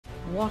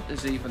What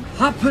is even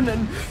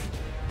happening?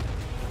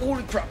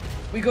 Holy crap.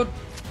 We good?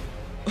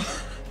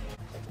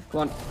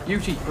 Come on,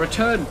 Beauty,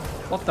 return.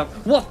 What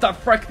the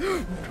frick?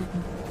 Come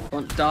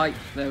on, die.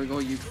 There we go,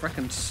 you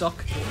frickin'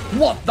 suck.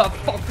 What the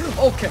fuck?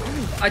 Okay,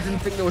 I didn't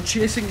think they were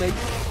chasing me.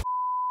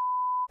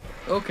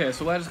 Okay,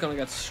 so we're just gonna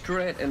get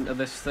straight into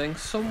this thing.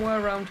 Somewhere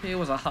around here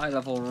was a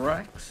high-level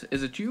Rex.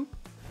 Is it you?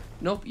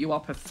 Nope, you are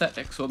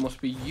pathetic, so it must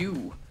be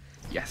you.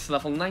 Yes,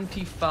 level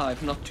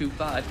 95, not too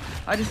bad.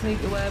 I just need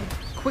to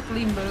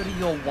quickly murder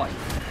your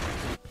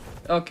wife.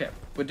 Okay,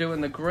 we're doing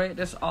the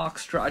greatest arc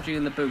strategy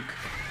in the book.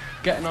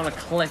 Getting on a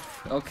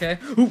cliff, okay?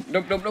 Ooh,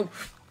 no.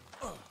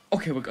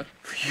 Okay, we're good.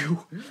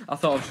 Phew. I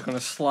thought I was just gonna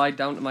slide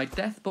down to my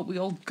death, but we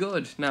all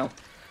good. Now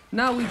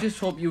we just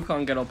hope you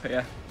can't get up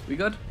here. We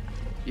good?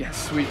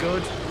 Yes, we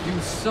good. You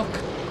suck.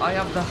 I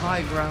have the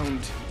high ground.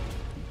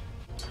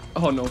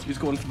 Oh no, he's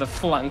going for the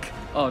flank.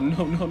 Oh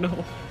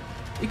no.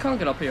 He can't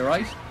get up here,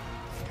 right?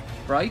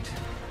 Right?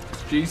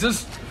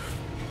 Jesus.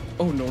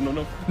 Oh no.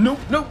 No.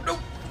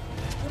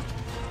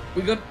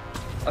 We good?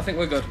 I think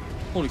we're good.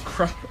 Holy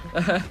crap.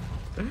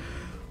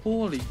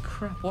 Holy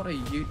crap, what are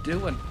you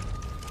doing?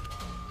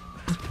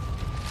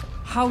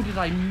 How did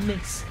I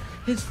miss?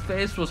 His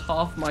face was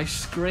half my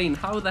screen.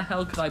 How the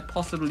hell could I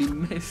possibly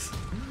miss?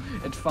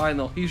 It's fine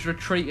though. He's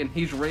retreating.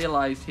 He's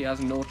realised he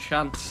has no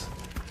chance.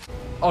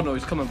 Oh no,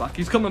 he's coming back.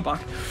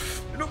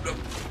 No.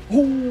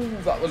 Oh,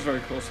 that was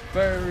very close.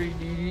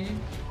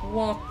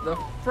 What the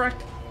frick?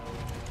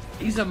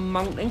 He's a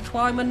mountain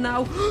climber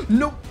now.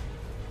 No.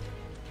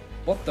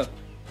 What the?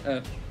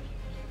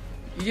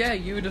 Yeah,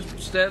 you just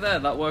stay there.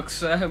 That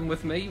works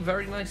with me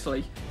very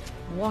nicely.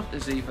 What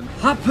is even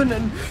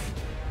happening?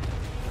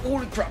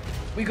 Holy crap.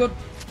 We good?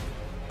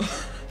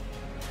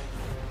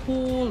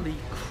 Holy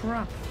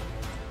crap.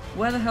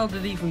 Where the hell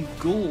did he even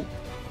go?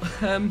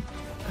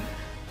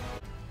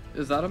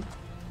 Is that him?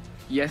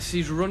 Yes,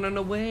 he's running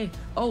away.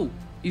 Oh,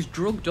 he's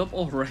drugged up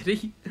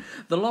already?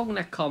 The long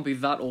neck can't be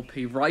that OP,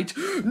 right?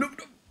 No.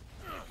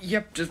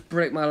 Yep, just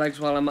break my legs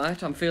while I'm at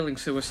it. I'm feeling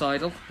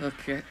suicidal.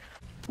 Okay.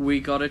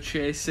 We got a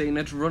chase scene.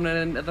 It's running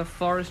into the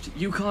forest.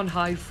 You can't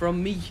hide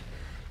from me.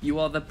 You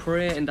are the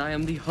prey and I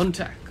am the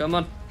hunter. Come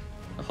on.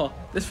 Oh,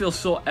 this feels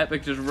so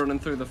epic just running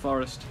through the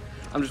forest.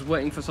 I'm just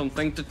waiting for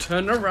something to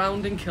turn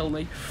around and kill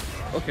me.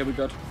 Okay, we're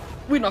good.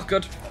 We're not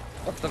good.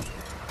 What the...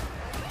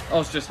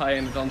 Oh, it's just high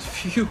energons.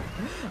 Phew.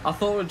 I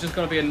thought it was just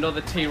going to be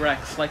another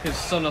T-Rex, like his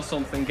son or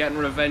something, getting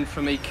revenge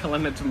for me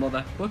killing its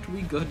mother. But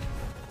we good.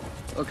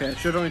 Okay, it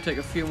should only take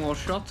a few more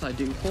shots, I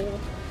do hope.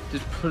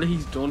 Just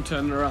please don't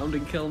turn around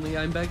and kill me,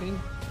 I'm begging.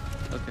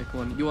 Okay,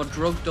 come on. You are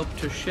drugged up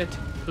to shit.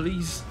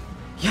 Please.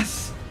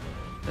 Yes!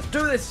 Let's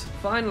do this!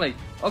 Finally.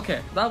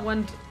 Okay, that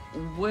went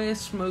way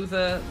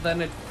smoother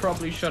than it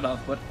probably should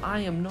have, but I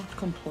am not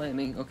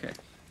complaining. Okay,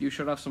 you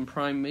should have some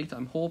prime meat,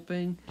 I'm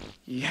hoping.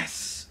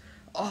 Yes!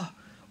 Oh,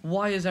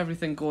 why is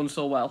everything going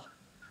so well?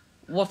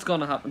 What's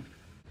gonna happen?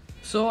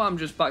 So I'm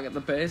just back at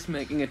the base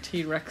making a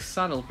T-Rex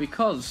saddle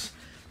because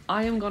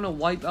I am gonna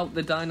wipe out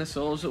the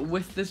dinosaurs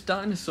with this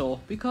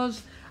dinosaur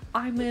because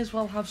I may as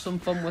well have some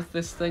fun with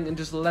this thing and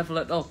just level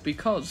it up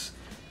because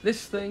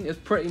this thing is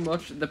pretty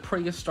much the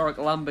prehistoric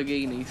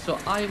Lamborghini, so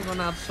I am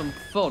gonna have some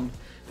fun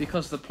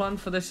because the plan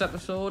for this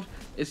episode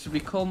is to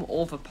become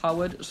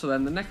overpowered so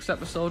then the next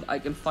episode I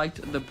can fight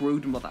the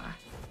brood mother.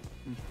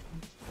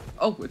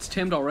 Oh, it's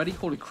tamed already,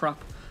 holy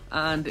crap.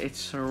 And it's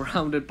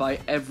surrounded by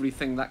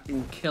everything that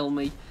can kill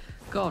me.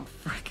 God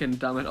freaking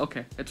damn it.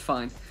 Okay, it's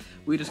fine.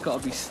 We just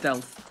gotta be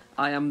stealth.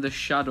 I am the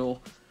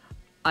shadow.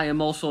 I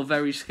am also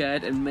very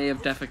scared and may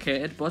have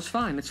defecated, but it's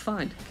fine, it's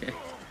fine. Okay.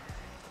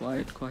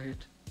 Quiet. Quick.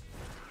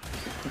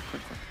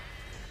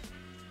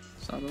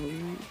 Saddle.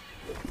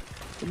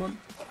 Come on.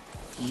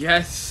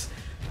 Yes!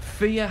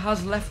 Fear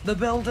has left the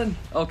building.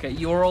 Okay,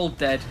 you're all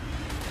dead.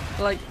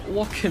 Like,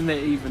 what can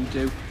they even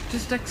do?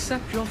 Just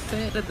accept your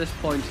fate at this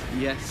point.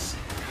 Yes.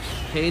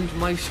 Paint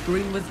my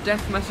screen with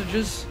death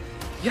messages.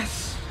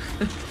 Yes!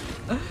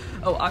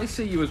 Oh, I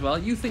see you as well.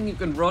 You think you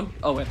can run?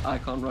 Oh wait, I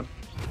can't run.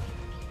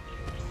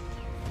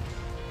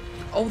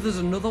 Oh, there's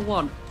another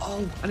one.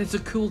 Oh, and it's a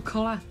cool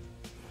colour.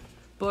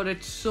 But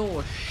it's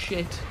so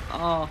shit.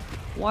 Ah,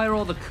 why are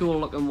all the cool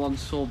looking ones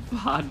so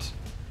bad?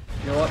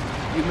 You know what?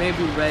 You may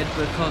be red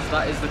because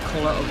that is the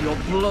colour of your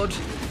blood.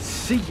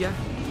 See ya.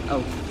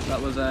 Oh,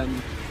 that was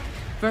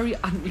very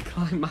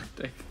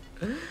anticlimactic.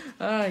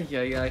 Ay.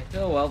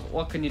 Oh well,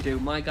 what can you do?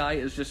 My guy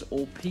is just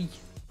OP.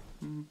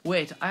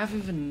 Wait, I haven't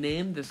even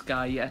named this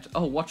guy yet.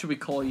 Oh, what should we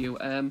call you?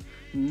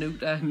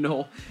 Neuter?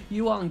 No,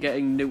 you aren't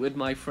getting neutered,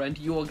 my friend.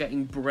 You are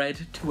getting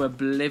bred to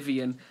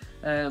oblivion.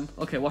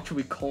 Okay, what should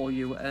we call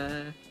you?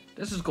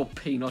 Let's just go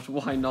Peanut,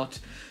 why not?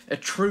 A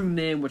true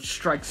name which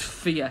strikes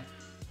fear.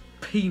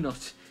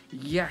 Peanut.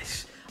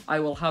 Yes, I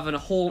will have a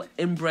whole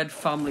inbred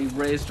family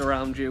raised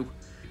around you.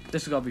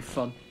 This is gonna be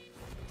fun.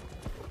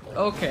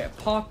 Okay,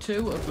 part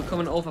 2 of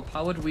becoming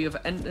overpowered. We have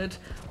entered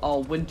our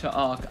winter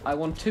arc. I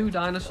want 2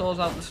 dinosaurs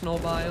out the snow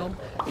biome,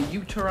 a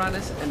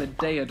Utyrannus and a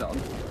Daedon.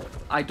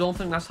 I don't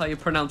think that's how you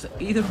pronounce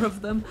either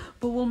of them,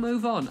 but we'll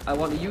move on. I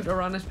want a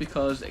Uteranus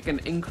because it can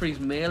increase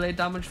melee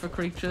damage for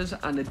creatures,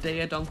 and a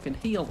Daedon can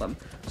heal them.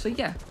 So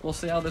yeah, we'll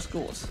see how this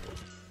goes.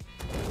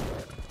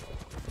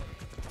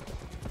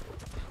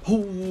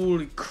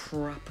 Holy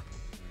crap.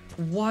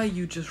 Why are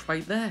you just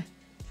right there?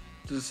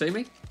 Does it see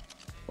me?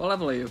 What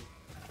level are you?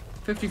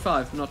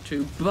 55, not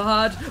too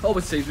bad. Oh,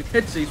 it sees me.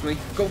 It sees me.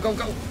 Go, go,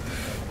 go.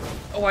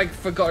 Oh, I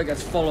forgot it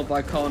gets followed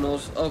by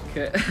Carnos.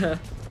 Okay.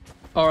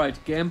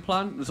 Alright, game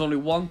plan. There's only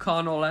one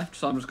Carno left,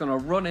 so I'm just going to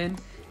run in,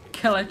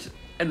 kill it,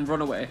 and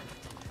run away.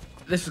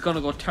 This is going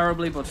to go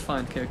terribly, but it's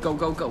fine. Okay, go,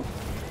 go, go.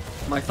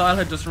 My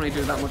Thyla doesn't really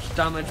do that much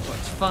damage, but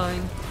it's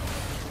fine.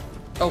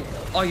 Oh,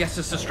 oh yes,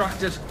 it's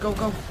distracted. Go,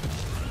 go.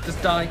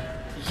 Just die.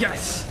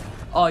 Yes!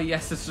 Oh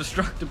yes, it's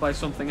distracted by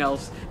something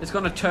else. It's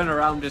going to turn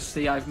around to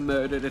see I've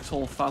murdered its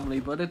whole family,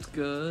 but it's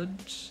good.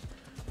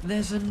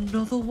 There's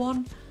another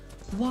one?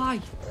 Why?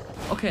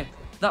 Okay,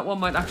 that one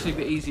might actually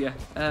be easier.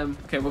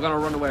 Okay, we're going to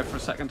run away for a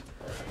second.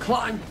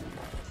 Climb!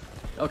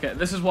 Okay,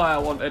 this is why I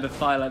wanted a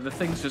Thyla. The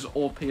thing's just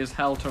OP as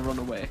hell to run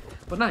away.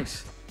 But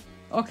nice.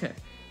 Okay,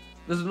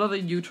 there's another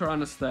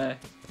Uteranus there.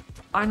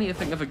 I need to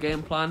think of a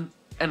game plan,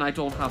 and I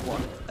don't have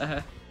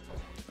one.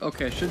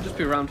 Okay, should just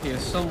be around here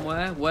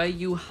somewhere. Where are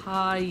you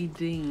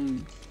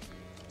hiding?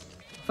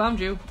 Found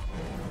you.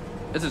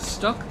 Is it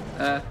stuck?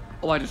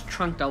 Oh, I just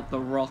tranked out the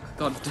rock.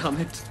 God damn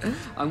it.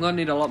 I'm gonna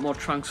need a lot more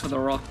tranks for the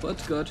rock, but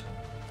it's good.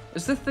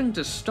 Is this thing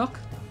just stuck?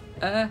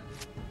 Well,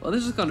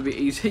 this is gonna be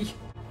easy.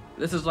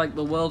 This is like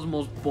the world's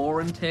most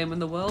boring tame in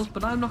the world,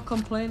 but I'm not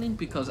complaining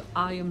because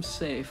I am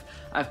safe.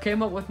 I've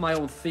came up with my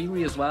own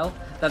theory as well,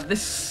 that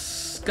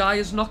this guy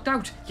is knocked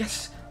out.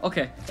 Yes!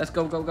 Okay, let's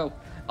go, go, go.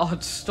 Oh,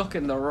 it's stuck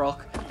in the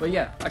rock. But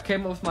yeah, I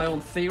came up with my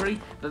own theory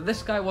that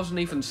this guy wasn't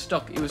even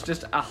stuck. He was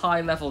just a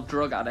high-level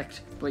drug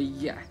addict. But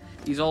yeah,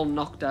 he's all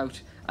knocked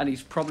out, and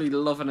he's probably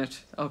loving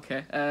it.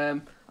 Okay,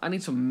 I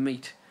need some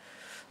meat.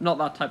 Not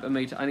that type of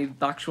meat. I need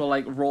the actual,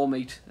 like, raw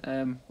meat.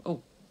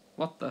 Oh,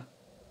 what the?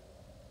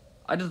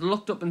 I just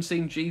looked up and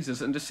seen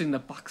Jesus and just seen the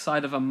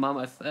backside of a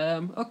mammoth.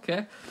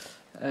 Okay.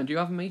 Do you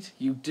have meat?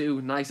 You do.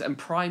 Nice. And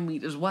prime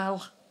meat as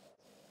well.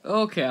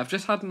 Okay, I've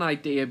just had an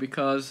idea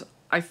because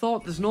I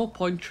thought there's no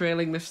point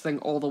trailing this thing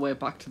all the way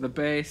back to the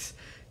base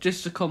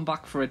just to come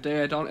back for a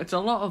Daedon. It's a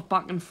lot of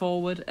back and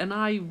forward, and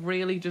I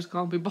really just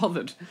can't be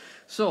bothered.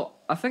 So,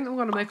 I think I'm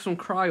going to make some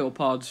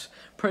cryopods,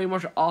 pretty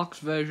much Ark's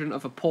version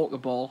of a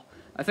Pokeball.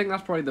 I think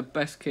that's probably the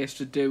best case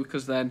to do,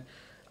 because then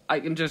I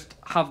can just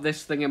have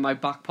this thing in my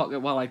back pocket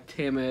while I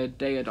tame a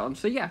Daedon.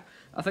 So yeah,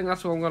 I think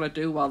that's what I'm going to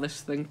do while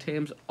this thing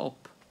tames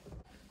up.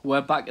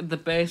 We're back at the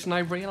base, and I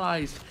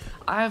realised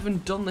I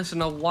haven't done this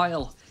in a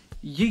while.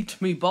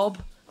 Yeet me,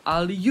 Bob.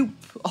 Alley-oop.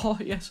 Oh,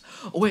 yes.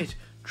 Oh, wait.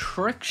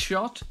 Trick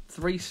shot.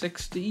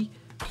 360.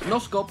 No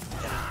scope.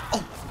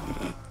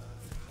 Oh.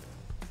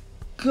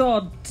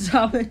 God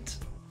damn it.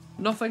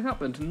 Nothing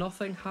happened.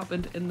 Nothing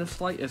happened in the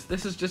slightest.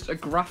 This is just a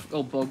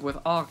graphical bug with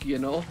Ark, you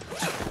know?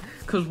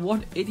 Because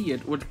what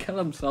idiot would kill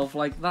himself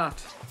like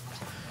that?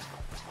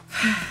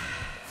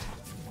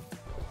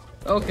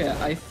 Okay,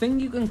 I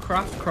think you can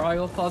craft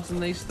cryopods in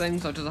these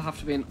things, or does it have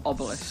to be an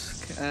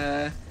obelisk?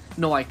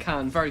 No, I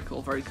can. Very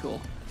cool, very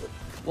cool.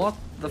 What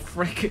the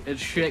frick is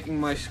shaking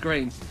my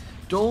screen?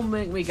 Don't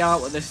make me go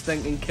out with this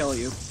thing and kill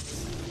you.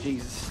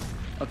 Jesus.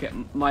 Okay,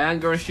 my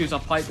anger issues are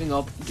piping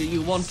up. Do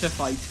you want to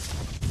fight?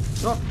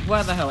 Oh,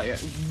 where the hell are you?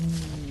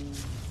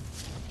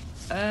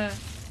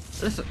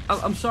 Listen,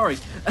 I'm sorry.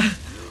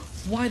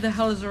 Why the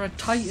hell is there a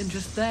Titan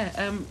just there?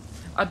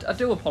 I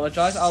do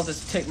apologise. I'll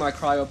just take my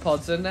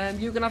cryopods and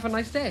you can have a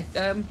nice day.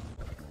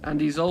 And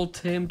he's all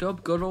tamed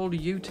up, good old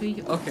UT.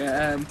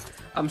 Okay,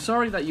 I'm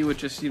sorry that you were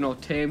just, you know,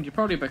 tamed. You're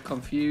probably a bit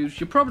confused.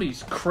 You're probably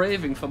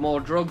craving for more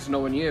drugs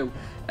knowing you.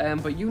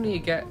 But you need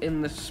to get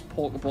in this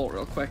Pokeball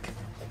real quick.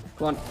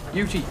 Go on,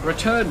 UT,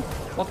 return!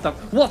 What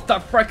the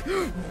frick?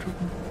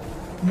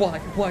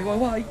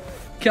 Why?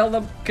 Kill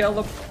them, kill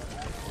them.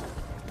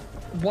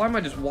 Why am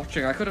I just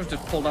watching? I could have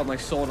just pulled out my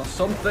sword or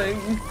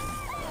something.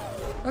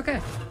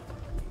 Okay.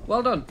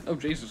 Well done. Oh,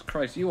 Jesus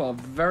Christ, you are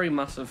very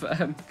massive.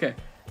 Okay,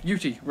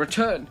 UT,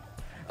 return.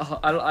 Oh,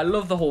 I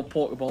love the whole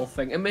Pokeball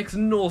thing. It makes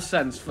no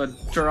sense for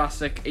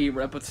Jurassic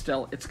era, but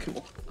still, it's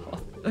cool.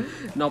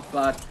 Not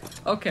bad.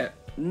 Okay,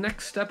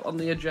 next step on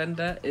the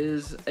agenda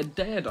is a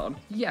Daedon.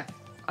 Yeah,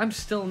 I'm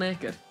still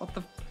naked. What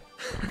the...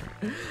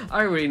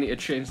 I really need to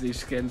change these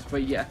skins,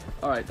 but yeah.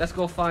 Alright, let's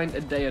go find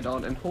a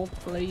Daedon, and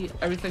hopefully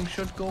everything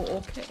should go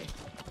okay.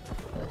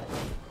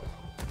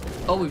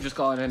 Oh, we've just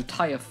got an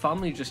entire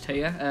family just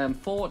here.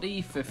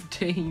 40,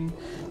 15,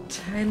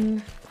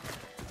 10...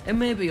 It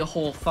may be a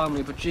whole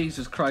family, but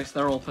Jesus Christ,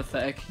 they're all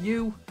pathetic.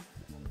 You...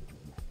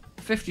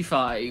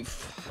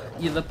 55.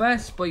 You're the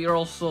best, but you're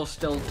also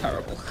still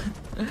terrible.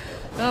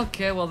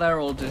 Okay, well, they're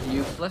all just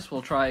useless.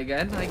 We'll try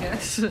again, I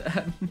guess.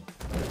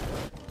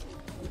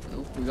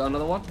 Oh, we got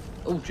another one.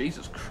 Oh,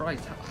 Jesus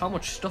Christ. How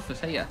much stuff is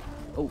here?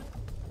 Oh,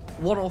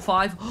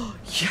 105. Oh,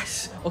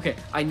 yes. Okay,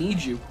 I need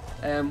you.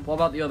 What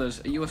about the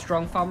others? Are you a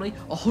strong family?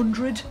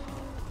 100?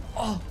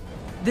 Oh,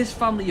 This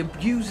family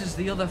abuses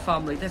the other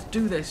family. Let's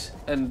do this.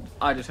 And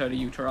I just heard a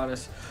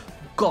Uranus.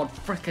 God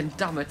frickin'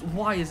 damn it.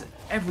 Why is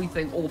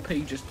everything OP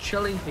just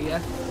chilling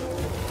here?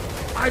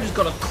 I just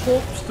got a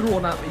corpse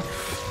thrown at me.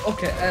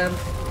 Okay,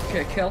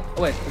 okay, kill.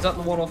 Oh, wait, is that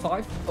the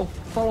 105? Oh,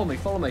 follow me,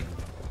 follow me.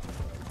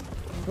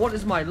 What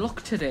is my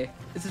luck today?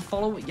 Is it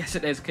follow me? Yes,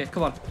 it is. Okay,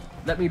 come on.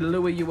 Let me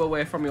lure you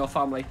away from your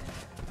family.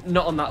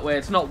 Not on that way.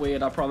 It's not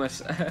weird, I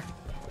promise.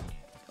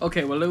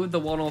 Okay, we lured the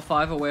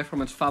 105 away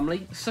from its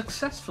family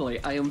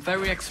successfully. I am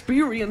very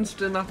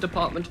experienced in that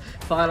department.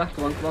 Thyla,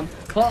 come on, come on.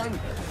 Climb!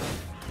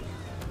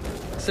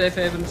 Safe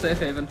haven, safe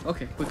haven.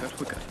 Okay, we're good,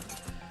 we're good.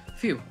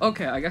 Phew.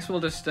 Okay, I guess we'll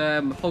just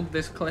hug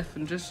this cliff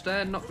and just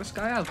knock this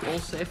guy out. All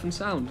safe and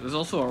sound. There's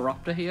also a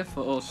raptor here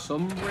for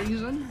some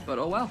reason, but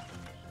oh well.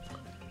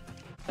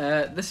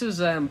 This is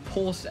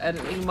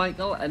post-editing,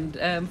 Michael,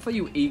 and for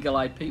you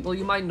eagle-eyed people,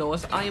 you might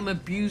notice I am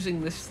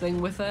abusing this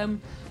thing with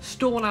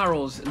stone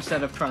arrows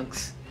instead of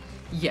trunks.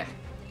 Yeah.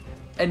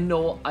 And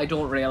no, I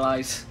don't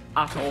realise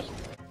at all.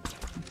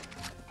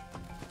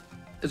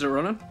 Is it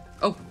running?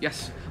 Oh,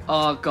 yes.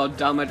 Oh, god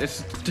damn it,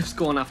 it's just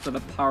going after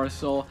the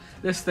parasaur.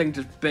 This thing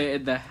just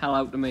baited the hell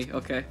out of me.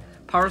 Okay.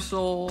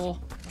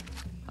 Parasaur...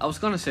 I was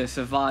gonna say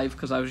survive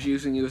because I was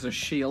using you as a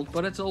shield,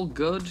 but it's all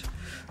good.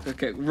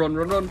 Okay, run,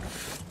 run, run.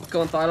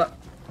 Go on, Thyla.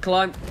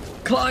 Climb,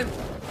 climb.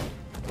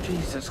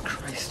 Jesus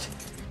Christ.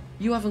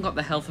 You haven't got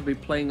the health to be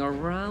playing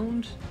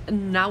around,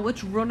 and now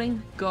it's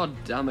running? God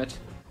damn it.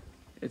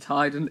 It's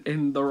hiding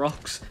in the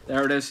rocks.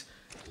 There it is.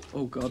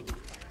 Oh god.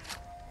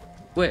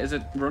 Wait, is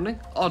it running?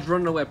 Oh, it's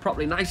running away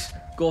properly. Nice.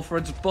 Go for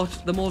its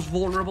butt, the most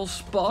vulnerable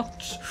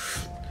spot.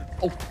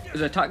 Oh,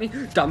 is it attacking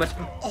me? Damn it.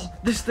 Oh,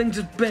 this thing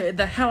just baited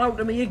the hell out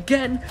of me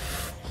again.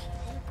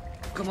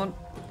 Come on.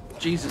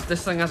 Jesus,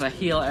 this thing has a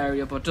heal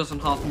area but doesn't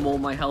half mow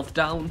my health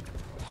down.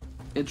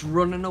 It's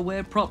running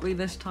away properly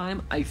this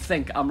time. I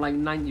think. I'm like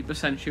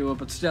 90% sure,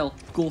 but still.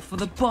 Go for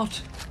the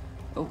butt.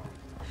 Oh.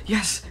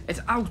 Yes,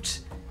 it's out.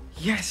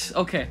 Yes.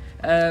 Okay.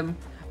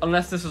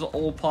 Unless this is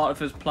all part of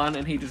his plan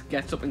and he just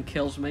gets up and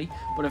kills me.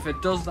 But if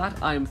it does that,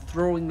 I am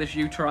throwing this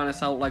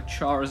Uranus out like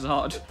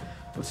Charizard.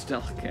 But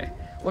still, okay.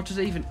 What does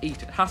it even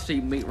eat? It has to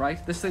eat meat,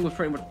 right? This thing was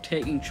pretty much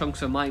taking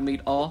chunks of my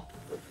meat off.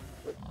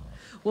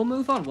 We'll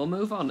move on, we'll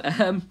move on.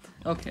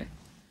 Okay.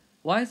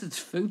 Why is its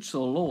food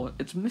so low?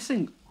 It's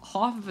missing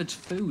half of its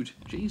food.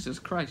 Jesus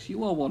Christ,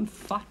 you are one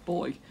fat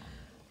boy.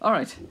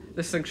 Alright,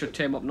 this thing should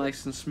tame up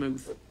nice and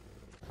smooth.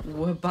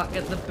 We're back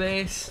at the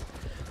base.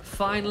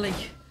 Finally.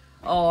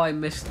 Oh, I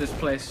missed this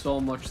place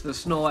so much. The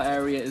snow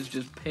area is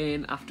just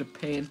pain after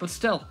pain. But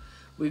still,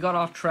 we got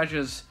our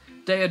treasures.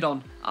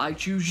 Daedon, I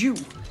choose you.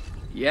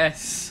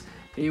 Yes,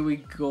 here we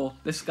go.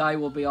 This guy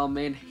will be our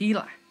main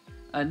healer.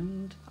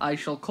 And I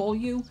shall call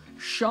you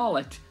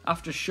Charlotte,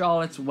 after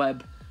Charlotte's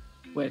web.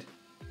 Wait,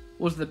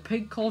 was the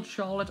pig called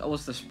Charlotte or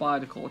was the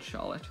spider called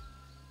Charlotte?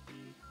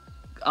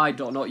 I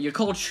don't know. You're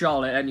called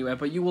Charlotte anyway,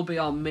 but you will be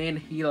our main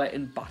healer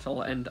in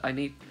battle. And I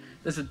need...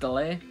 There's a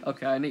delay.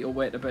 Okay, I need to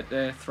wait a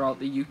bit throughout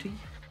the UT.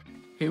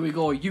 Here we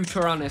go,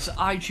 Uranus,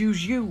 I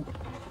choose you.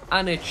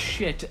 And it's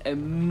shit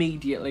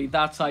immediately.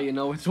 That's how you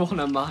know it's one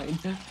of mine.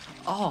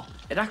 Oh,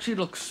 it actually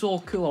looks so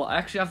cool. I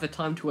actually have the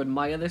time to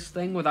admire this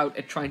thing without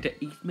it trying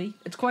to eat me.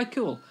 It's quite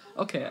cool.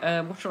 Okay,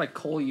 what should I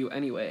call you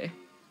anyway?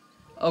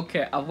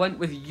 Okay, I went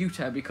with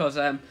Yuta because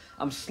I'm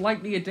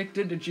slightly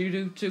addicted to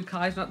Jujutsu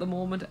Kaisen at the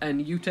moment,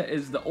 and Yuta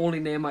is the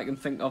only name I can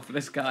think of for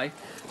this guy.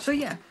 So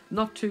yeah,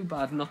 not too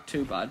bad, not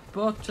too bad.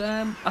 But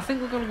I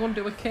think we're going to go and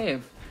do a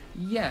cave.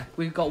 Yeah,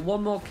 we've got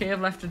one more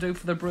cave left to do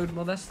for the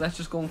Broodmother, so let's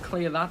just go and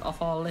clear that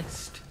off our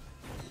list.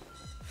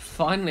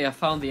 Finally, I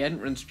found the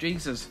entrance.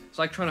 Jesus, it's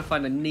like trying to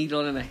find a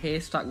needle in a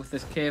haystack with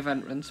this cave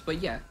entrance,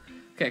 but yeah.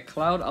 Okay,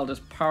 Cloud, I'll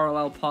just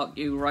parallel park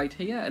you right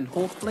here, and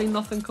hopefully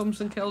nothing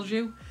comes and kills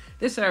you.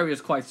 This area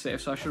is quite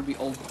safe, so I should be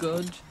all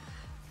good.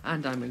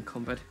 And I'm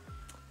encumbered.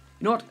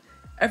 You know what?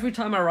 Every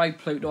time I ride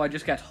Pluto, I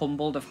just get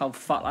humbled of how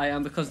fat I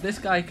am, because this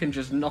guy can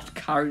just not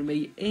carry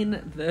me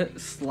in the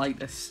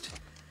slightest.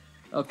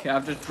 Okay,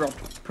 I've just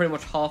dropped pretty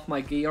much half my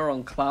gear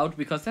on Cloud,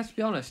 because let's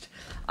be honest,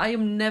 I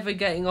am never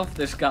getting off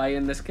this guy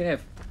in this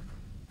cave.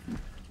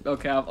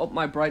 Okay, I've upped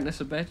my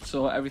brightness a bit,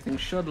 so everything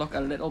should look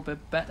a little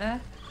bit better.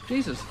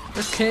 Jesus,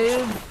 this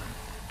cave,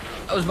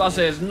 I was about to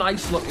say it's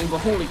nice looking, but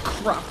holy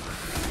crap.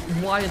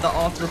 Why the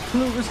Arthur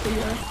Pluto's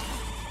here?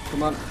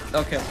 Come on.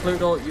 Okay,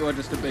 Pluto, you are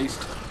just a beast.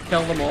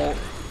 Kill them all.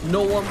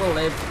 No one will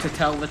live to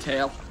tell the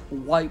tale.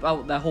 Wipe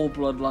out their whole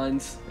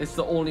bloodlines. It's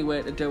the only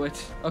way to do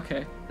it.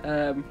 Okay,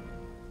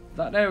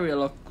 that area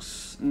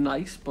looks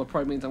nice, but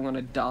probably means I'm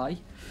gonna die.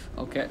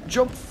 Okay,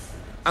 jump!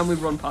 And we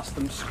run past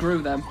them.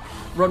 Screw them.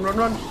 Run, run,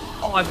 run!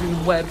 Oh, I've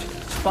been webbed.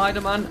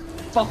 Spider-Man,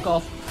 fuck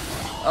off.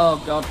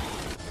 Oh, God.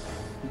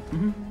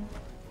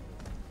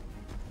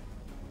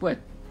 Wait.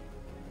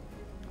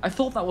 I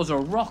thought that was a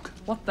rock.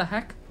 What the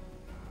heck?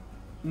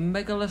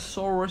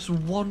 Megalosaurus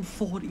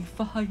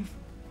 145.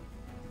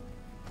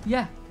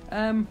 Yeah,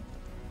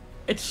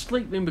 it's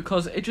sleeping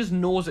because it just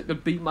knows it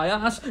could beat my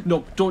ass.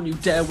 Nope, don't you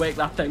dare wake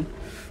that thing.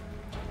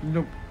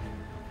 Nope.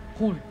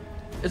 Holy,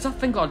 is that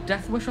thing got a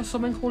death wish or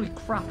something? Holy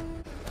crap.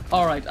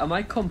 Alright, I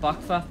might come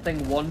back for that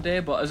thing one day,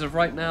 but as of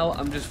right now,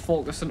 I'm just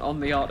focusing on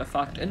the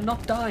artifact and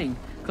not dying.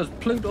 Because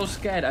Pluto's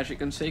scared, as you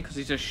can see, because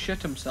he just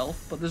shit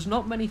himself. But there's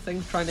not many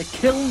things trying to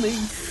kill me.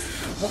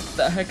 What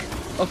the heck?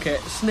 Okay,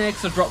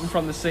 snakes are dropping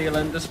from the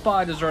ceiling. The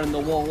spiders are in the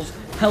walls.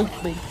 Help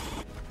me.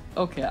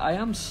 Okay, I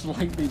am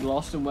slightly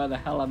lost in where the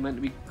hell I'm meant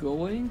to be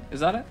going.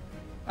 Is that it?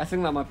 I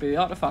think that might be the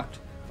artifact.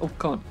 Oh,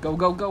 come on. Go,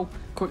 go, go.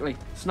 Quickly.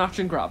 Snatch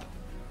and grab.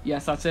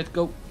 Yes, that's it.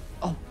 Go.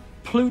 Oh,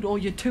 Pluto,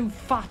 you're too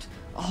fat.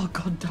 Oh,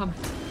 god damn it.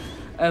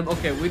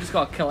 Okay, we just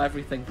gotta kill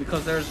everything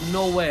because there is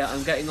no way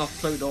I'm getting off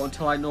Pluto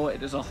until I know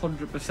it is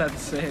 100%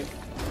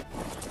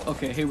 safe.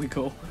 Okay, here we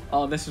go.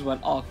 Oh, this is when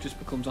Ark just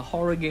becomes a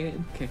horror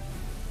game. Okay.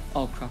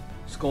 Oh, crap.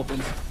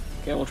 Scorpions.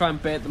 Okay, we'll try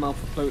and bait them out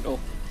for Pluto.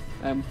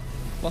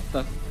 What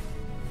the?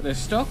 They're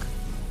stuck?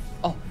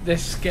 Oh, they're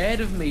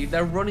scared of me.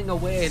 They're running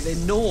away. They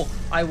know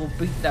I will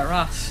beat their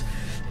ass.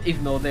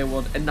 Even though they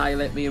would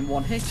annihilate me in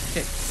one hit.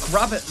 Okay,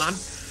 grab it, man.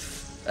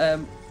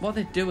 What are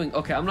they doing?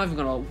 Okay, I'm not even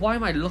gonna... Why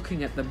am I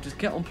looking at them? Just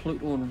get on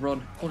Pluto and run.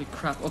 Holy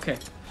crap. Okay.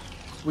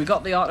 We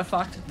got the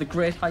artifact, the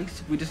great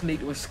heist. We just need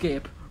to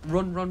escape.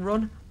 Run, run,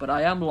 run. But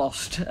I am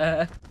lost.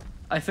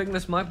 I think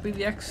this might be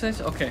the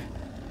exit. Okay.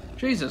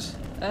 Jesus.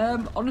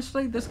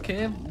 Honestly, this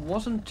cave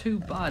wasn't too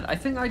bad. I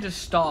think I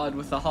just started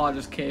with the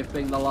hardest cave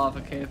being the lava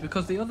cave.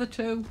 Because the other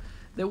two,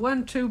 they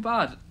weren't too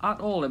bad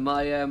at all in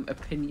my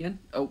opinion.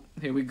 Oh,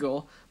 here we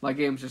go. My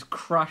game's just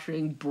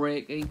crashing,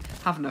 breaking,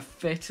 having a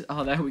fit.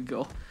 Oh, there we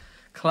go.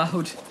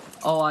 Cloud,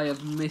 oh, I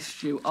have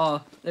missed you.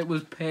 Oh, it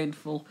was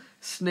painful.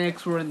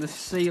 Snakes were in the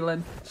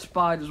ceiling,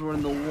 spiders were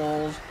in the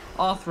walls,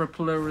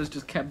 Arthropluras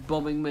just kept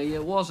bumming me.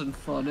 It wasn't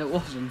fun, it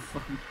wasn't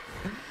fun.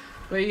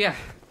 But yeah,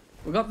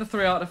 we got the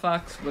 3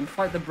 artifacts, we can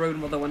fight the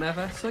Broodmother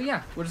whenever, so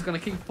yeah, we're just going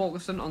to keep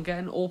focusing on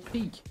getting OP.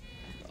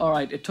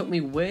 Alright, it took me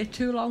way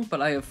too long,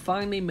 but I have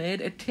finally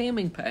made a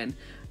taming pen,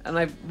 and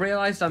I've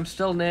realised I'm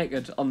still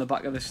naked on the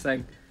back of this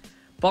thing.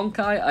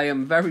 Bonkai, I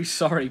am very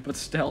sorry, but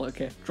still,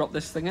 okay, drop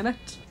this thing in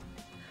it.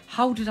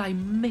 How did I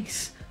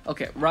miss?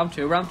 Okay, round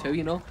two,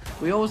 you know.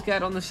 We always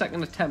get on the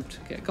second attempt.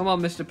 Okay, come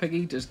on, Mr.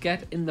 Piggy, just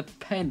get in the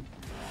pen.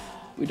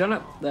 We done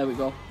it. There we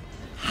go.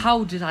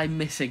 How did I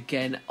miss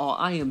again? Oh,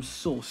 I am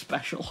so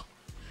special.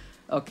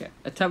 Okay,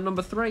 attempt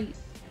number 3.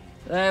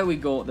 There we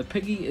go. The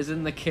piggy is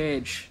in the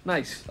cage.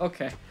 Nice,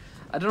 okay.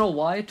 I don't know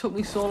why it took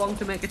me so long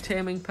to make a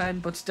taming pen,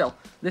 but still,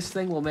 this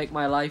thing will make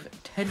my life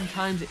 10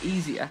 times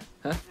easier.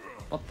 Huh?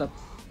 What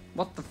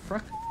the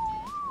frick?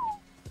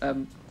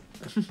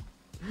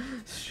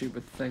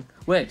 Stupid thing.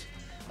 Wait.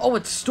 Oh,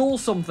 it stole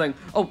something.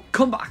 Oh,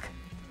 come back.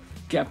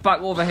 Get back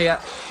over here.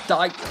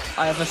 Die.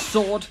 I have a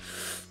sword.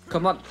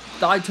 Come on.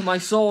 Die to my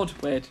sword.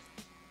 Wait.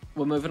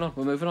 We're moving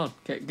on.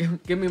 Okay,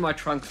 give me my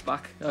trunks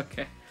back.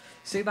 Okay.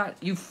 See that?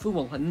 You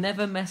fool.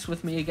 Never mess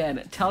with me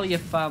again. Tell your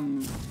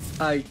fam...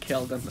 I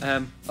killed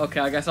him.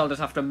 Okay, I guess I'll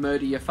just have to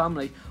murder your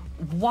family.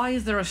 Why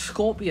is there a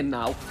scorpion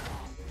now?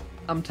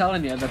 I'm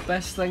telling you, the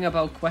best thing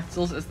about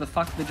Quetzals is the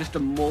fact they're just a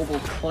mobile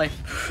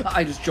cliff.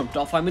 I just jumped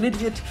off. I'm an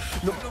idiot.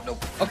 No.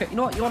 Okay, you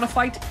know what? You want to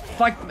fight?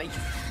 Fight me.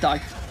 Die.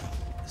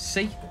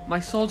 See? My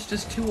sword's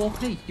just too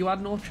OP. You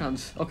had no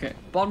chance. Okay,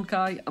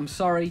 Bonkai, I'm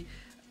sorry.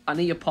 I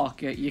need your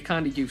pocket. You're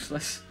kind of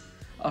useless.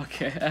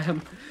 Okay,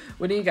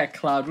 we need to get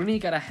Cloud. We need to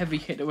get a heavy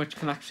hitter which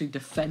can actually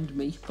defend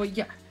me. But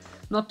yeah,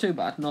 not too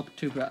bad. Not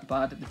too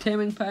bad. The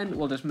taming pen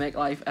will just make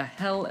life a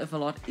hell of a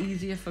lot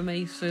easier for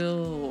me,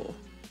 so...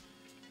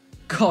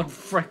 God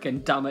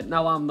frickin' damn it,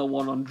 now I'm the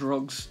one on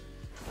drugs.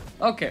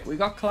 Okay, we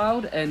got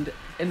Cloud, and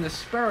in the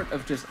spirit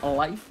of just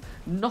life,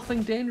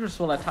 nothing dangerous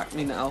will attack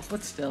me now,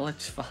 but still,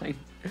 it's fine.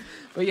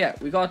 But yeah,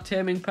 we got a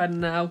taming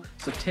pen now,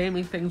 so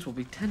taming things will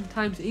be 10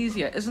 times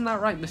easier. Isn't that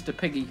right, Mr.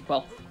 Piggy?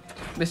 Well,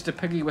 Mr.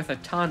 Piggy with a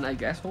tan, I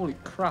guess. Holy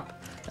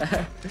crap.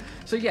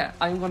 So yeah,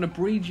 I'm going to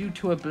breed you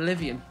to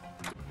oblivion.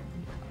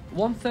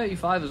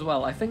 135 as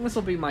well. I think this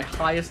will be my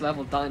highest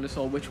level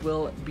dinosaur, which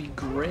will be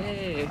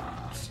great.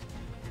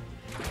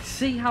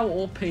 See how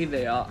OP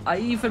they are. I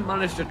even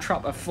managed to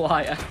trap a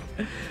flyer.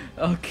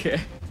 Okay.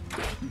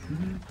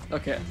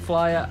 Okay,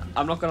 flyer,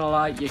 I'm not gonna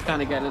lie, you're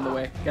kind of getting in the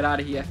way. Get out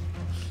of here.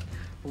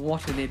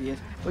 What an idiot.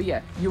 But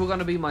yeah, you were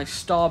gonna be my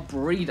star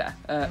breeder.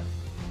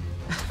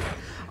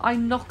 I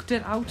knocked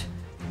it out.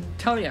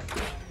 Tell ya,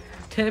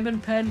 taming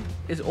pen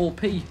is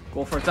OP.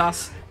 Go for its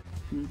ass.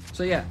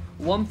 So yeah,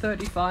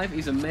 135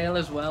 is a male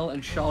as well,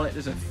 and Charlotte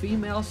is a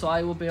female, so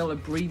I will be able to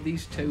breed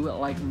these two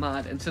like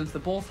mad. And since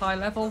they're both high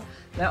level,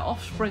 their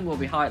offspring will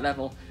be high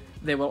level.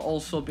 They will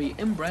also be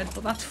inbred,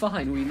 but that's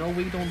fine. We know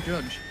we don't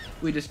judge.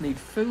 We just need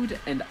food,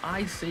 and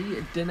I see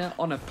dinner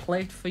on a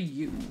plate for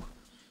you.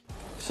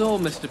 So,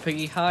 Mr.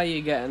 Piggy, how are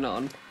you getting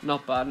on?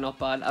 Not bad, not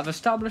bad. I've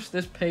established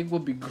this pig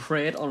would be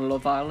great on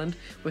Love Island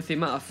with the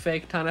amount of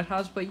fake tan it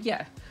has, but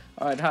yeah.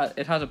 Alright,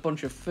 it has a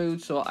bunch of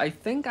food, so I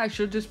think I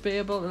should just be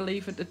able to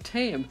leave it to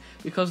tame,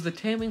 because the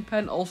taming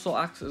pen also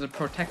acts as a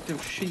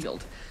protective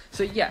shield.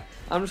 So yeah,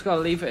 I'm just going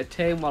to leave it to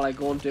tame while I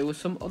go and do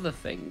some other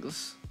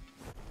things.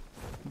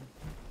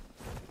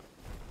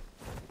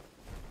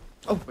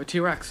 Oh, a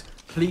T-Rex.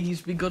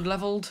 Please be good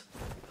leveled.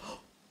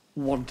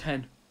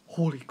 110.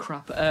 Holy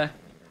crap.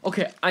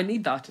 Okay, I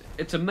need that.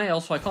 It's a male,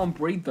 so I can't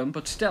breed them,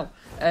 but still.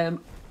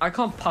 I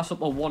can't pass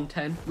up a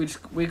 110.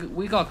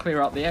 We gotta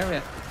clear out the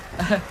area.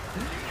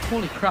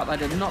 Holy crap, I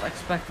did not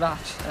expect that.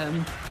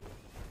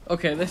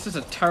 Okay, this is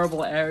a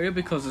terrible area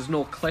because there's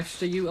no cliffs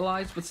to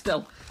utilise, but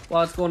still,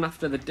 while it's going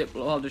after the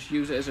Diplo, I'll just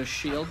use it as a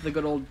shield, the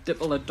good old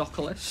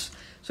Diplodocus.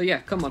 So yeah,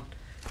 come on.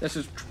 Let's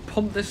just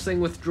pump this thing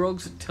with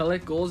drugs until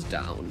it goes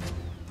down.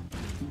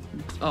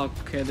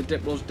 Okay, the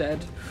Diplo's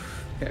dead.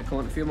 Okay, come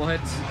on, a few more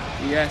hits.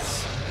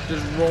 Yes,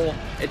 just roar.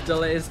 It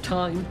delays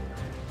time.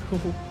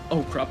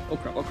 Oh crap, oh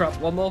crap, oh crap.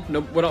 One more.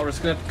 Nope, we're not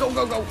risking it. Go,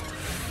 go, go.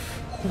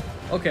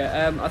 Okay,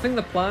 I think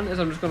the plan is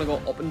I'm just going to go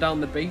up and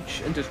down the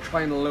beach and just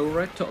try and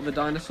lure it to other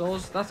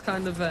dinosaurs. That's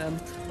kind of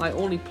my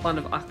only plan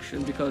of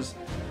action because,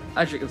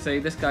 as you can see,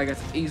 this guy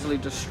gets easily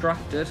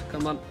distracted.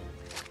 Come on.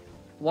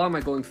 Why am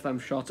I going for them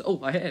shots? Oh,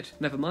 I hit it.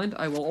 Never mind,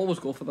 I will always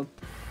go for them.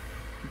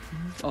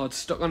 Oh, it's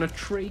stuck on a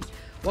tree.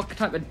 What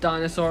type of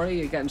dinosaur are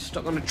you getting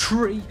stuck on a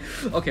tree?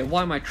 Okay,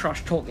 why am I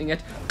trash talking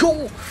it?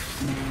 Go!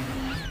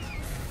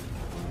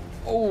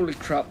 Holy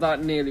crap,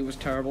 that nearly was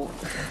terrible.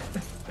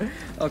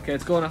 Okay,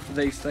 it's going after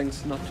these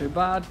things. Not too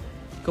bad.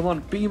 Come on,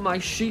 be my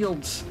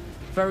shields.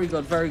 Very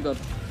good, very good.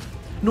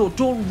 No,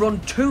 don't run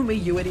to me,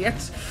 you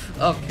idiots.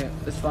 Okay,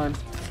 it's fine.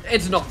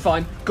 It's not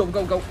fine. Go,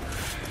 go, go.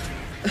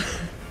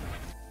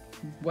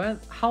 Well,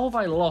 how have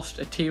I lost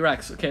a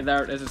T-Rex? Okay,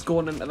 there it is. It's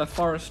going into the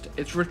forest.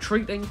 It's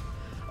retreating.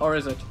 Or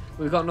is it?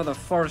 We've got another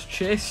forest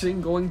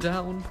chasing going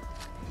down.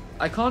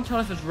 I can't tell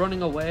if it's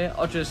running away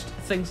or just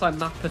thinks I'm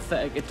that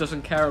pathetic it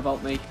doesn't care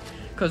about me.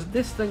 Because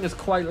this thing has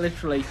quite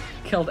literally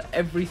killed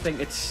everything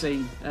it's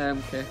seen.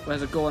 Okay,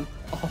 where's it going?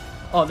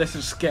 Oh, this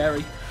is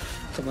scary.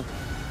 Come on.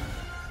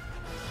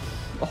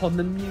 Oh, and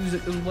the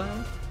music as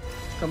well.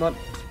 Come on,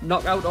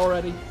 knock out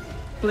already.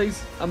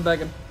 Please, I'm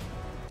begging.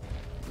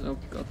 Oh,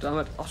 god damn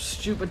it. Oh,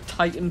 stupid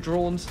Titan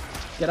drones.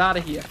 Get out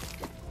of here.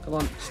 Come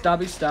on,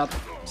 stabby stab.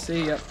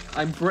 See ya.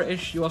 I'm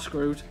British, you are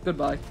screwed.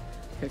 Goodbye.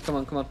 Okay, come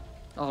on, come on.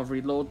 Oh,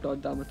 reload,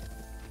 god damn it.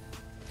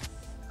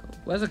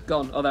 Where's it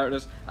gone? Oh, there it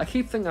is. I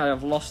keep thinking I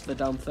have lost the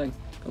damn thing.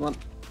 Come on.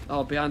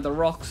 Oh, behind the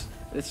rocks.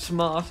 It's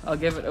smart. I'll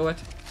give it to it.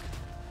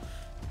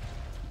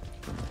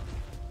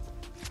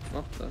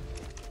 What the?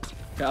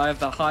 Okay, I have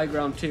the high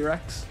ground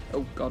T-Rex.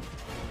 Oh, god.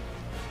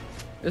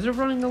 Is it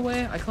running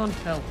away? I can't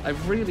tell. I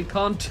really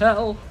can't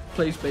tell.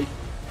 Please be.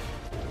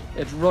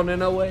 It's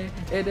running away.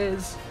 It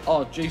is.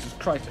 Oh, Jesus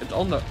Christ. It's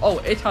on the... Oh,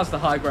 it has the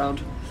high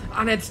ground.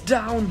 And it's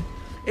down.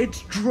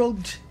 It's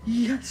drugged.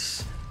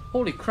 Yes.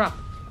 Holy crap.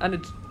 And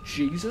it's...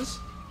 Jesus?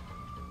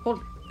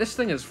 Oh, this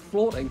thing is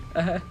floating.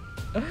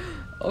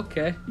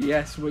 Okay.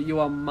 Yes, well, you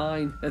are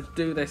mine. Let's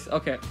do this.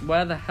 Okay,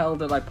 where the hell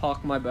did I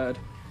park my bird?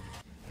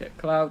 Okay,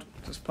 Cloud.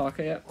 Just park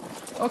here.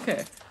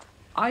 Okay.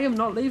 I am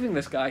not leaving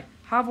this guy.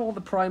 Have all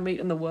the prime meat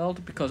in the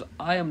world because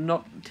I am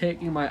not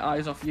taking my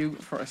eyes off you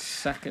for a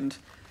second.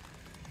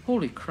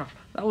 Holy crap.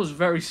 That was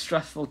very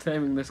stressful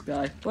taming this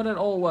guy. But it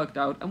all worked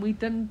out and we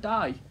didn't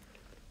die.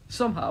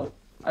 Somehow.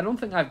 I don't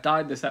think I've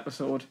died this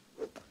episode.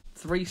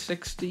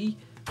 360.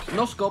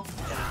 No scope.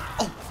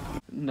 Oh!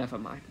 Never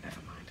mind,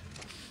 never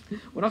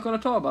mind. We're not going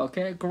to talk about,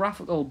 okay?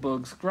 Graphical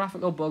bugs.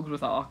 Graphical bugs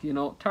with Ark, you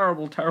know.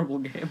 Terrible, terrible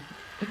game.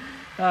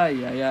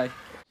 Ay, ay, ay.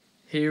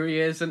 Here he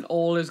is in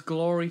all his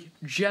glory.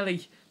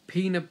 Jelly.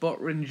 Peanut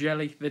butter and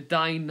jelly, the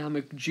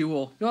dynamic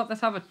duo. You know what,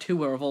 let's have a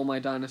tour of all my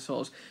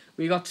dinosaurs.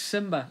 We got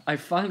Simba. I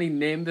finally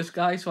named this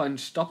guy so I can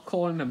stop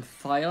calling him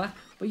Thyla.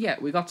 But yeah,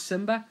 we got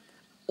Simba.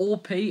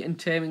 OP in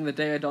taming the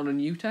Daedon and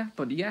Utah.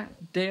 But yeah,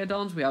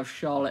 Daedons, we have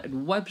Charlotte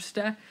and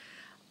Webster.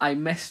 I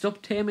messed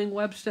up taming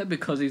Webster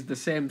because he's the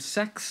same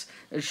sex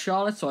as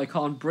Charlotte, so I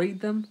can't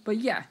breed them. But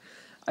yeah,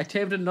 I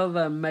tamed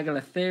another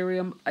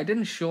Megalotherium. I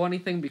didn't show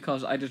anything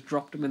because I just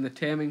dropped him in the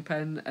taming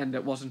pen and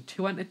it wasn't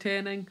too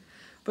entertaining.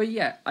 But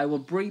yeah, I will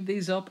breed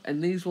these up,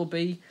 and these will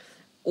be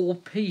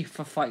OP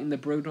for fighting the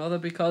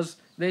Broodmother because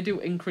they do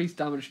increase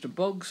damage to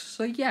bugs.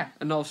 So yeah,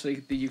 and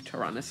obviously the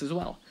Uranus as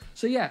well.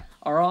 So yeah,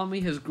 our army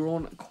has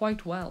grown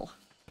quite well.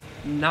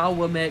 Now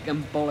we're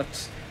making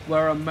bullets.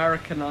 We're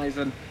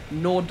Americanizing.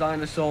 No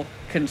dinosaur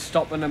can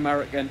stop an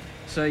American.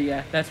 So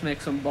yeah, let's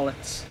make some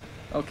bullets.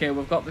 Okay,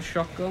 we've got the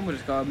shotgun. We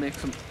just gotta make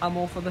some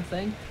ammo for the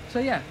thing. So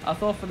yeah, I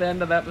thought for the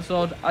end of the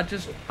episode, I'd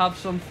just have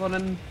some fun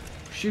and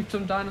shoot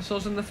some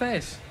dinosaurs in the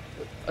face.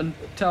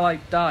 Until I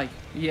die.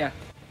 Yeah.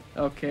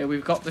 Okay,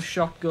 we've got the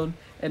shotgun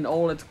in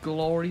all its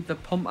glory, the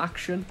pump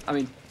action. I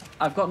mean,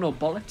 I've got no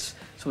bullets,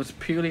 so it's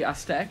purely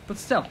aesthetic, but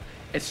still,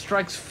 it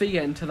strikes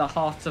fear into the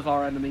hearts of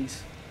our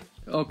enemies.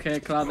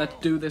 Okay, Cloud, let's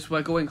do this.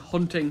 We're going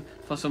hunting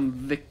for some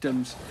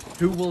victims.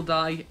 Who will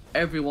die?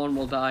 Everyone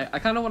will die. I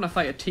kind of want to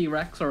fight a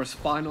T-Rex or a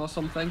Spino or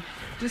something.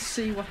 Just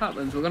see what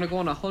happens. We're going to go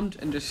on a hunt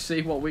and just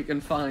see what we can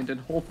find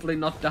and hopefully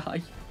not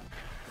die.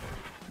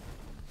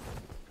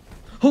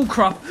 Oh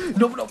crap!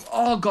 No, no,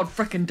 oh god,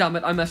 frickin' damn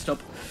it, I messed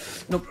up.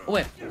 No,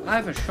 wait, I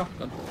have a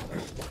shotgun.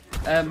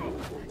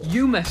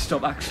 You messed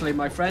up actually,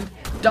 my friend.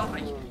 Die!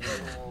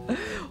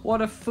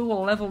 What a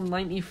fool, level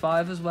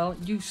 95 as well.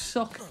 You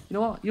suck. You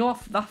know what? You know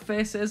what that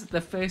face is?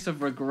 The face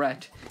of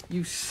regret.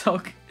 You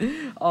suck.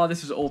 Oh,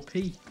 this is OP.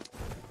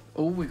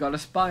 Oh, we got a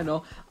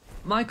Spino.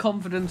 My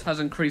confidence has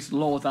increased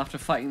loads after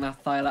fighting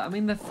that Thyla. I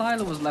mean, the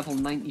Thyla was level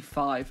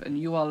 95 and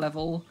you are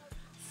level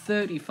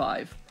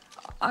 35.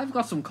 I've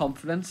got some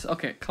confidence.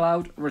 Okay,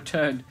 Cloud,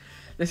 return.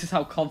 This is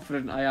how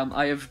confident I am.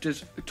 I have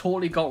just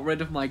totally got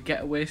rid of my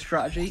getaway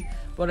strategy,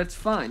 but it's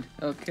fine.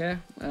 Okay,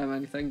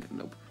 anything?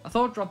 Nope. I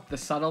thought I dropped the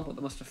saddle, but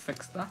they must have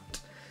fixed that.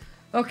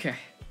 Okay,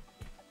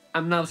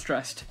 I'm now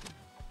stressed.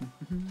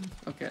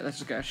 Okay, let's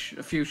just get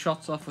a few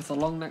shots off with the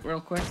long neck real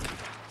quick.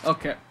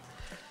 Okay.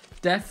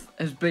 Death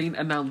has been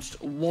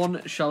announced.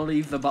 One shall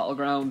leave the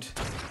battleground.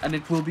 And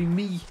it will be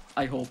me,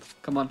 I hope.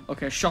 Come on.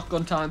 Okay,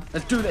 shotgun time.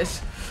 Let's do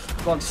this.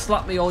 Go on,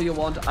 slap me all you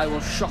want. I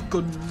will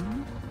shotgun.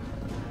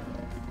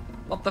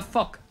 What the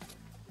fuck?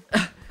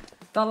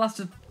 That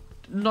lasted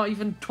not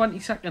even 20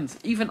 seconds.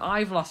 Even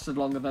I've lasted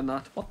longer than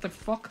that. What the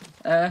fuck?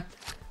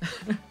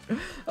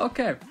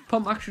 Okay,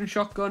 pump action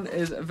shotgun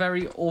is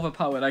very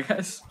overpowered, I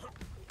guess.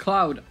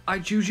 Cloud, I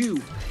choose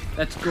you.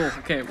 Let's go.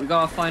 Okay, we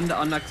gotta find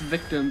our next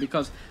victim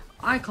because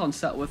I can't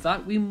settle with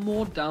that. We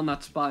mowed down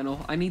that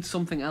Spino. I need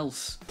something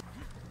else.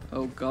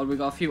 Oh god, we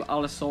got a few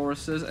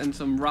Allosauruses and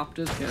some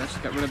Raptors. Okay, let's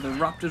just get rid of the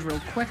Raptors real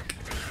quick.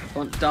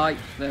 Don't die.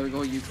 There we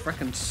go, you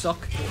frickin'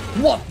 suck.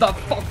 What the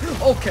fuck?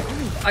 Okay,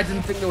 I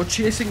didn't think they were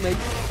chasing me.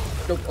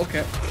 No,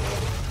 okay.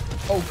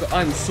 Oh god,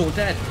 I'm so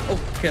dead.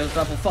 Okay, that's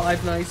level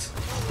 5, nice.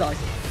 Die.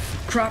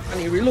 Crap, I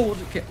need to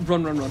reload. Okay,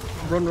 run, run, run.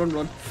 Run, run,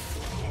 run.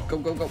 Go,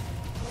 go, go.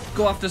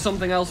 Go after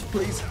something else,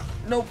 please.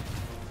 Nope.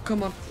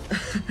 Come on.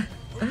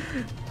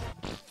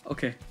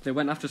 Okay, they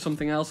went after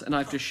something else and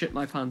I've just shit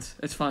my pants.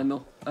 It's fine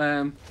though.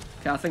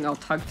 Okay, I think I'll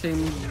tag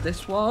team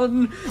this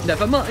one.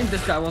 Never mind,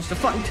 this guy wants to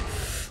fight.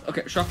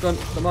 Okay, shotgun,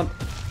 come on.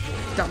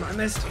 Damn it, I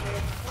missed.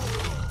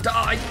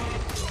 Die!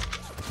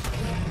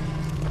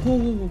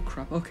 Oh,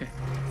 crap, okay.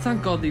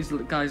 Thank God these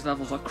guys'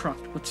 levels are crap,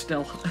 but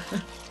still.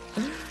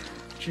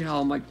 Gee,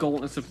 oh, my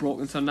gauntlets have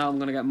broken, so now I'm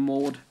gonna get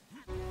mowed.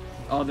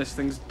 Oh, this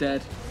thing's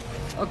dead.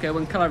 Okay, we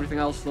can kill everything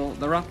else though.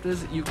 The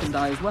Raptors, you can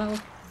die as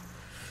well.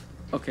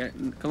 Okay,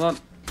 come on.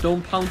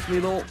 Don't pounce me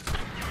though.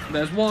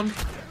 There's one.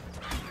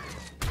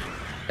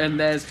 And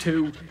there's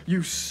two.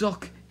 You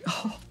suck.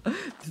 Oh,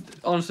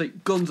 honestly,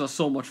 guns are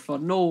so much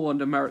fun. No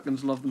wonder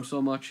Americans love them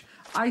so much.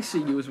 I see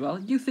you as well.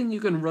 You think you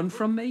can run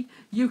from me?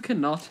 You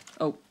cannot.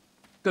 Oh,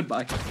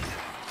 goodbye.